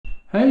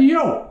Hey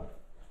yo!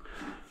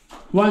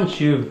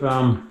 Once you've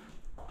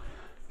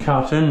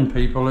cut in,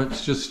 people,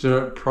 it's just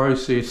a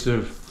process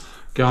of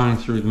going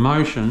through the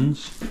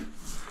motions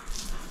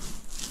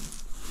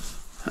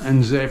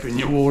and zapping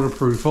your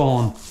waterproof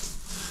on.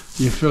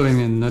 You're filling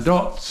in the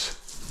dots.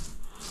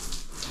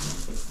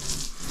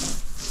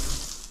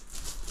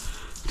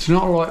 It's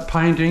not like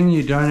painting.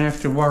 You don't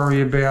have to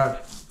worry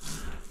about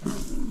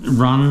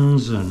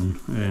runs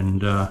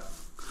and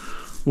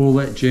all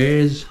that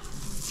jazz.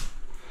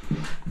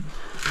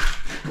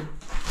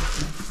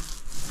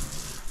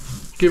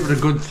 Give it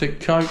a good thick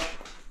coat.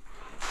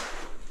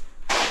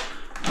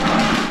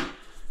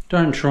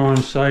 Don't try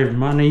and save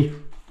money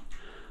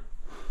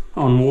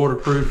on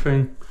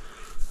waterproofing.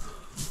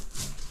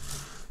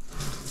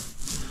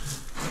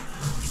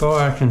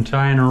 Buy a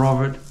container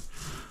of it,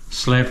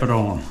 slap it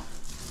on.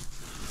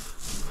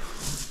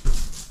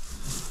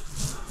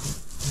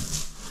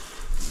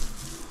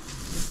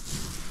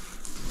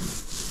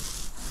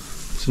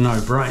 It's a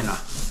no-brainer.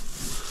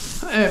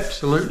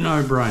 Absolute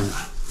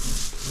no-brainer.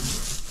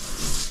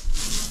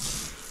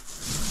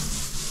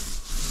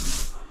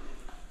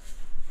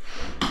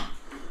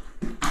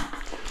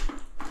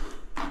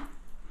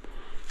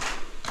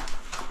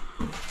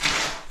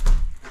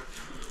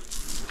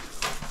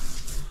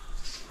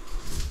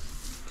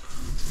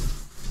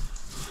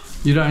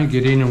 You don't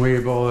get anywhere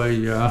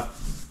by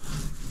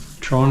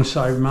trying to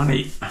save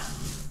money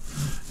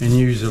and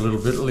use a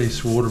little bit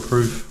less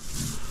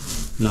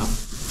waterproof. No.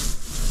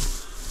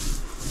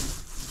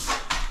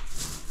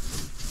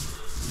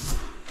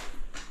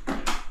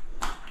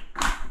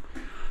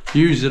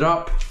 Use it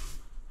up.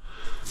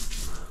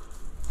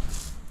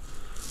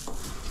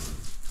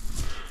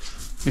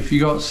 If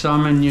you got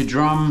some in your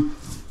drum,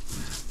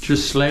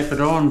 just slap it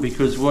on,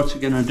 because what's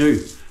it going to do?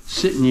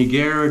 Sit in your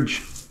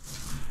garage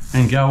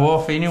and go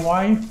off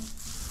anyway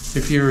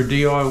if you're a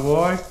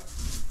DIY.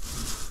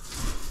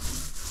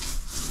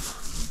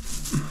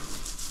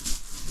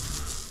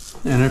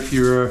 And if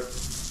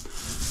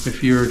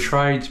you're a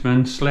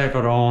tradesman, slap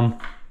it on.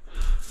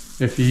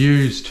 If you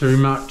use too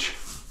much,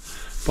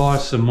 buy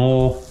some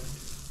more.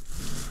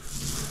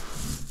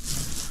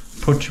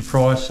 Put your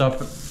price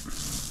up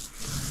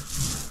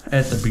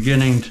at the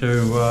beginning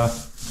to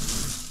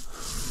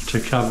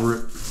cover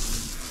it.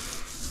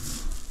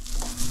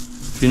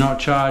 If you're not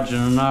charging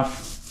enough,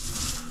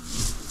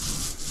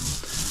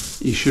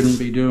 you shouldn't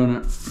be doing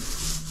it.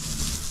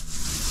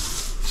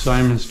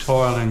 Same as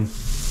tiling.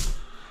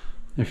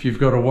 If you've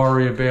got to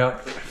worry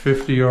about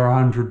 50 or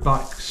 100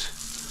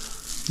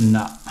 bucks,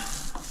 nah.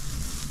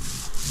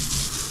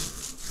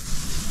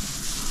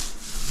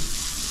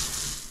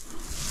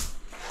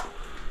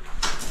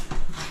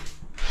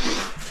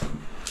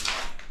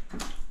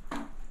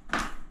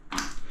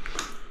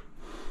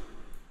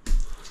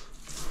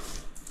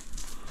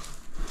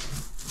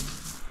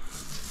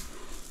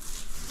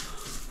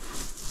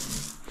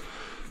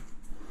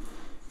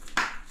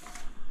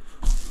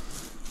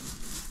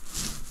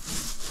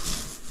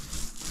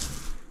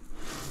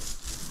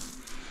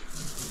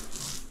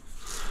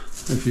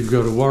 If you've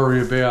got to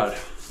worry about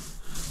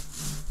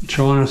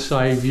trying to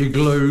save your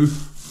glue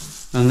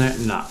and that,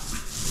 nah.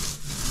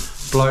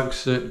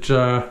 Blokes that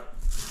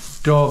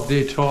daub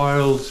their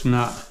tiles,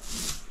 nah.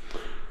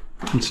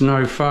 It's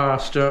no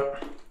faster.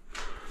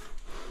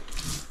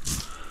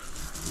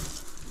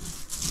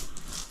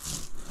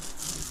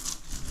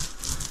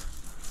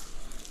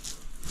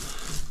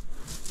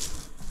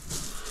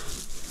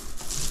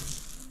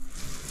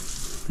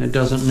 It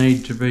doesn't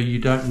need to be, you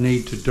don't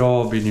need to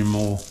daub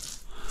anymore.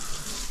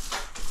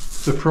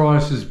 The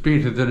price is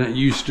better than it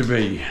used to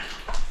be,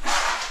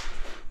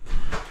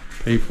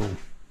 people.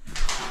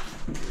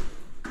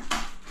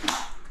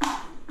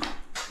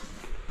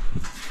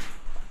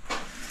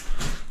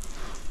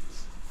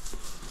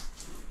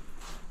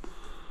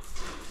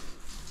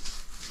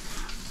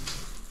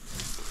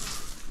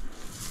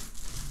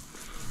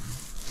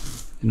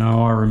 You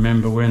know, I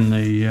remember when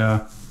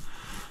the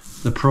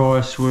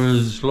price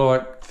was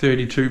like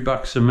 32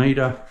 bucks a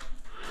metre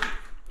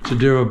to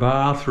do a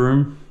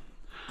bathroom.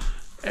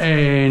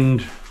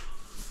 And it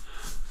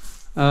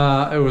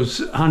was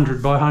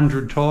 100 by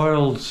 100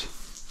 tiles,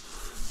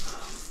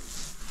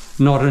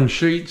 not in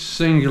sheets,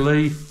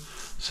 singly,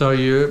 so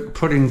you're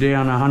putting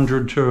down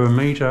 100 to a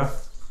metre,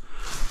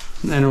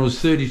 and it was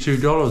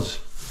 $32,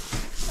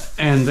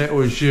 and that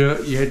was you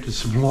had to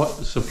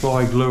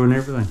supply glue and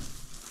everything.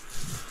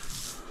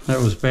 That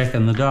was back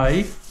in the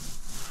day.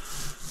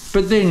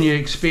 But then your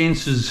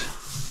expenses,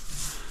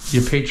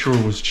 your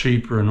petrol was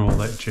cheaper and all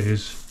that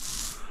jazz.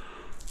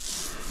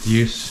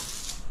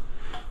 Yes,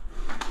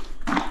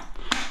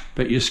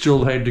 but you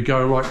still had to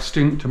go like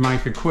stink to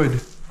make a quid.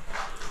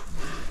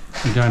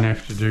 You don't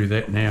have to do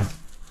that now.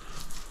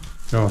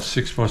 Go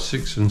 6 by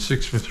 6 and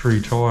 6 for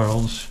 3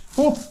 tiles.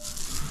 Oh.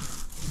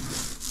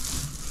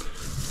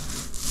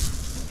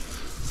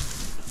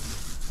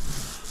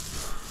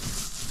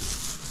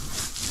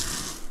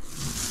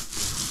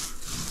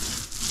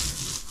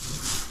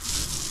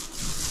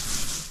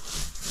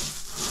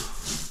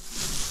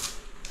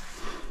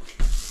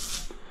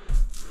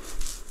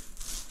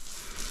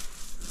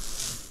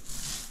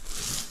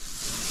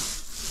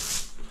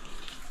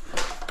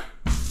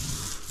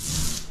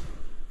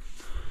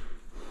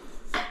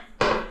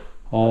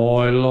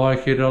 I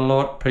like it a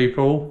lot,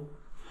 people.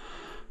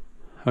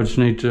 I just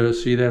need to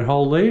see that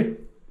hole there.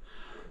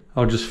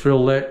 I'll just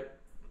fill that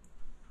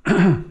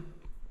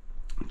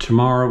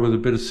tomorrow with a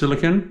bit of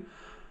silicone.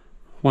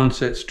 Once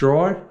that's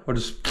dry, I'll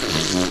just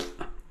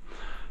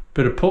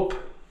bit of poop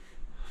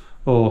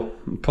or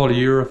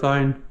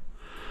polyurethane.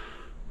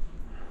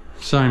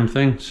 Same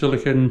thing,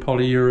 silicone,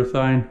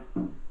 polyurethane.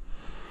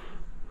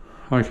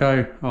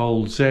 Okay,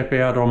 I'll zap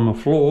out on my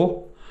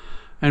floor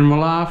and we're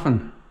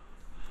laughing.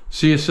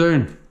 See you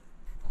soon.